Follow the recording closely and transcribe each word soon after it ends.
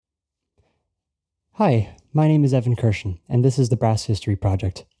Hi, my name is Evan Kirshen, and this is the Brass History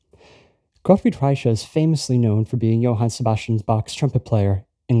Project. Gottfried Reiche is famously known for being Johann Sebastian Bach's trumpet player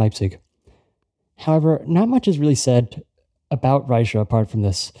in Leipzig. However, not much is really said about Reiche apart from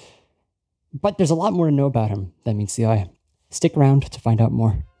this, but there's a lot more to know about him than meets the eye. Stick around to find out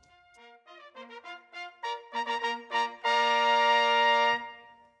more.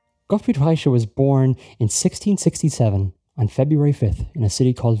 Gottfried Reiche was born in 1667 on February 5th in a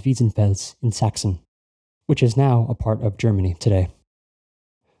city called Wiesenfels in Saxon, which is now a part of Germany today.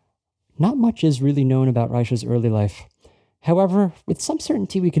 Not much is really known about Reiche's early life. However, with some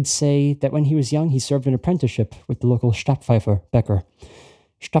certainty we could say that when he was young he served an apprenticeship with the local Stadtpfeifer Becker.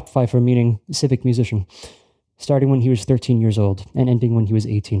 Stadtpfeifer meaning civic musician, starting when he was 13 years old and ending when he was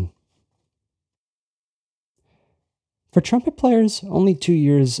 18. For trumpet players, only 2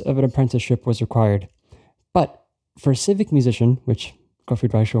 years of an apprenticeship was required. But for a civic musician, which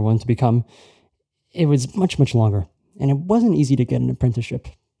Gottfried Reiche wanted to become, it was much, much longer, and it wasn't easy to get an apprenticeship.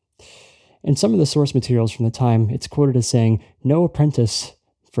 In some of the source materials from the time, it's quoted as saying, "No apprentice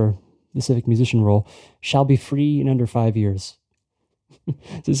for the civic musician role shall be free in under 5 years."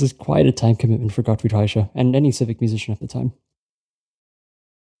 This is quite a time commitment for Gottfried Reiche and any civic musician at the time.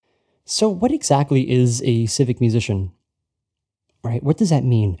 So what exactly is a civic musician? Right? What does that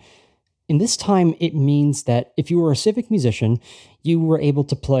mean? In this time, it means that if you were a civic musician, you were able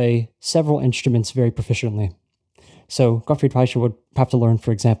to play several instruments very proficiently. So Gottfried Reiche would have to learn,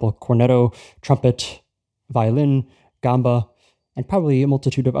 for example, cornetto, trumpet, violin, gamba, and probably a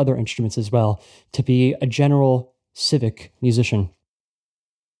multitude of other instruments as well, to be a general civic musician.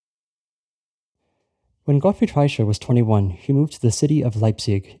 When Gottfried Reiche was 21, he moved to the city of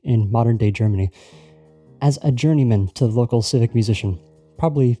Leipzig in modern-day Germany as a journeyman to the local civic musician,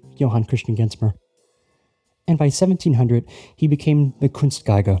 probably Johann Christian Gensmer. And by 1700, he became the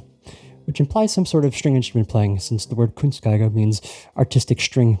Kunstgeiger, which implies some sort of string instrument playing, since the word Kunstgeiger means artistic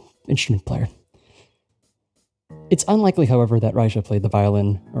string instrument player. It's unlikely, however, that Reiche played the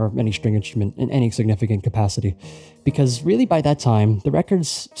violin or any string instrument in any significant capacity, because really by that time, the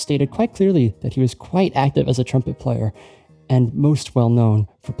records stated quite clearly that he was quite active as a trumpet player, and most well known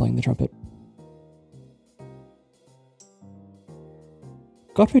for playing the trumpet.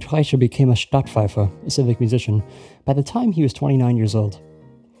 Gottfried Reiche became a Stadtpfeifer, a civic musician, by the time he was 29 years old.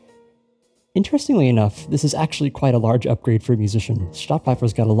 Interestingly enough, this is actually quite a large upgrade for a musician.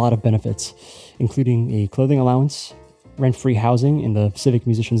 Stadtpfeifer's got a lot of benefits, including a clothing allowance, rent-free housing in the civic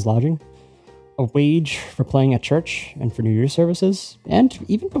musician's lodging, a wage for playing at church and for New Year's services, and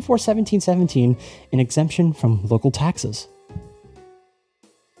even before 1717, an exemption from local taxes.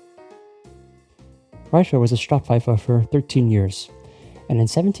 Reiche was a Stadtpfeifer for 13 years, and in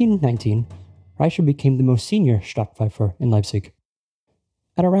 1719, Reiche became the most senior Stadtpfeifer in Leipzig,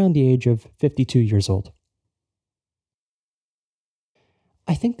 at around the age of 52 years old.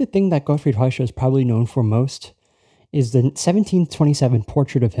 I think the thing that Gottfried Reiche is probably known for most is the 1727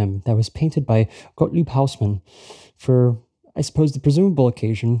 portrait of him that was painted by Gottlieb Hausmann for, I suppose, the presumable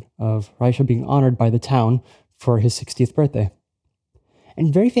occasion of Reiche being honored by the town for his 60th birthday.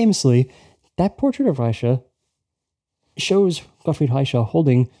 And very famously, that portrait of Reiche shows Gottfried Reiche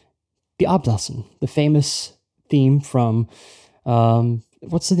holding the Ablassen, the famous theme from,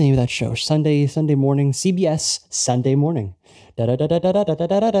 what's the name of that show? Sunday morning, CBS Sunday Morning.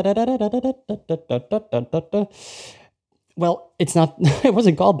 Well, it's not, it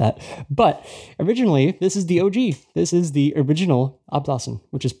wasn't called that, but originally, this is the OG. This is the original Ablassen,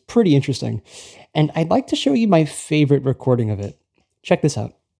 which is pretty interesting. And I'd like to show you my favorite recording of it. Check this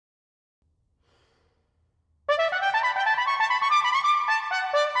out.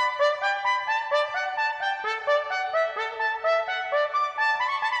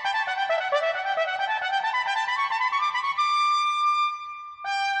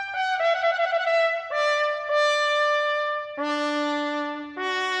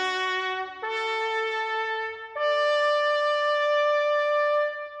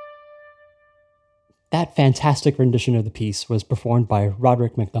 That fantastic rendition of the piece was performed by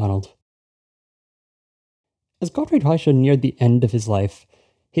Roderick MacDonald. As Gottfried Reiche neared the end of his life,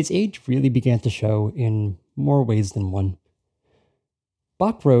 his age really began to show in more ways than one.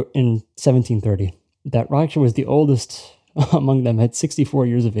 Bach wrote in 1730 that Reiche was the oldest among them at 64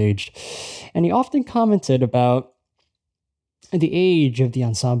 years of age, and he often commented about the age of the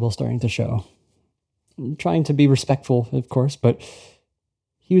ensemble starting to show. Trying to be respectful, of course, but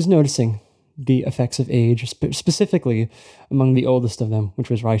he was noticing the effects of age, specifically among the oldest of them, which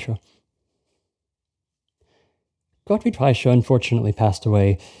was Reiche. Gottfried Reiche unfortunately passed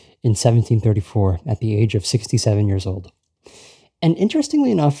away in 1734 at the age of 67 years old. And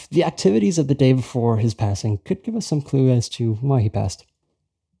interestingly enough, the activities of the day before his passing could give us some clue as to why he passed.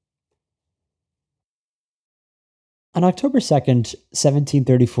 On October 2nd,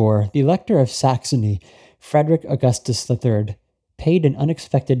 1734, the Elector of Saxony, Frederick Augustus III, paid an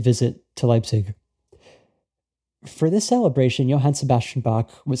unexpected visit to Leipzig. For this celebration, Johann Sebastian Bach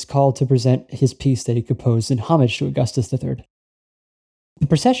was called to present his piece that he composed in homage to Augustus III. The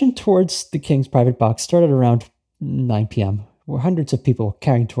procession towards the king's private box started around 9 p.m., where hundreds of people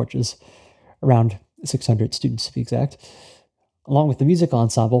carrying torches, around 600 students to be exact, along with the musical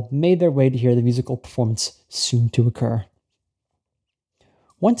ensemble, made their way to hear the musical performance soon to occur.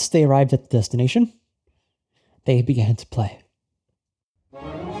 Once they arrived at the destination, they began to play.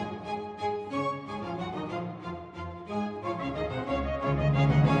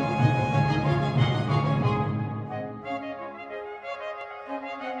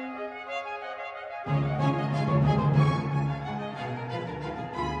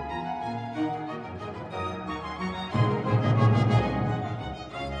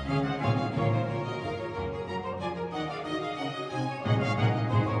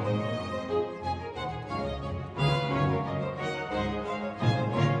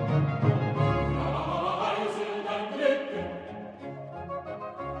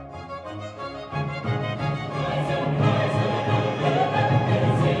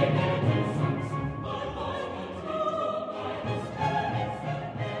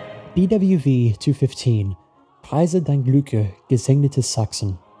 BWV 215, Preise dein Glücke, gesegnetes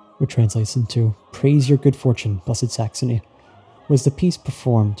Sachsen, which translates into Praise Your Good Fortune, Blessed Saxony, was the piece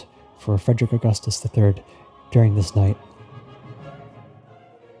performed for Frederick Augustus III during this night.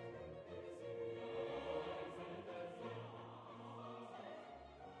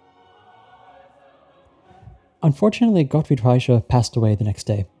 Unfortunately, Gottfried Reiche passed away the next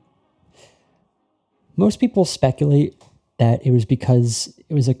day. Most people speculate that it was because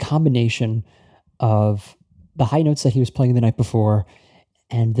it was a combination of the high notes that he was playing the night before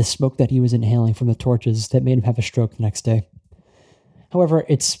and the smoke that he was inhaling from the torches that made him have a stroke the next day. However,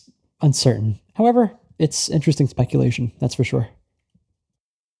 it's uncertain. However, it's interesting speculation, that's for sure.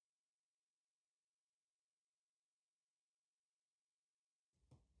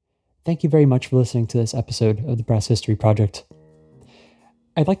 Thank you very much for listening to this episode of the Brass History Project.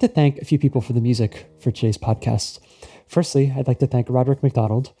 I'd like to thank a few people for the music for today's podcast. Firstly, I'd like to thank Roderick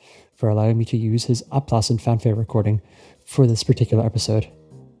McDonald for allowing me to use his Ablass and fanfare recording for this particular episode.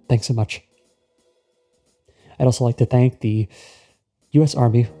 Thanks so much. I'd also like to thank the U.S.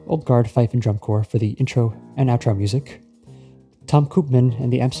 Army Old Guard Fife and Drum Corps for the intro and outro music, Tom Koopman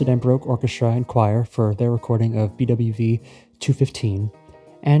and the Amsterdam Baroque Orchestra and Choir for their recording of BWV 215,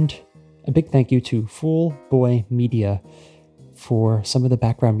 and a big thank you to Fool Boy Media for some of the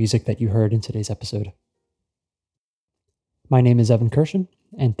background music that you heard in today's episode. My name is Evan Kirshen,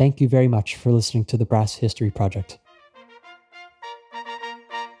 and thank you very much for listening to the Brass History Project.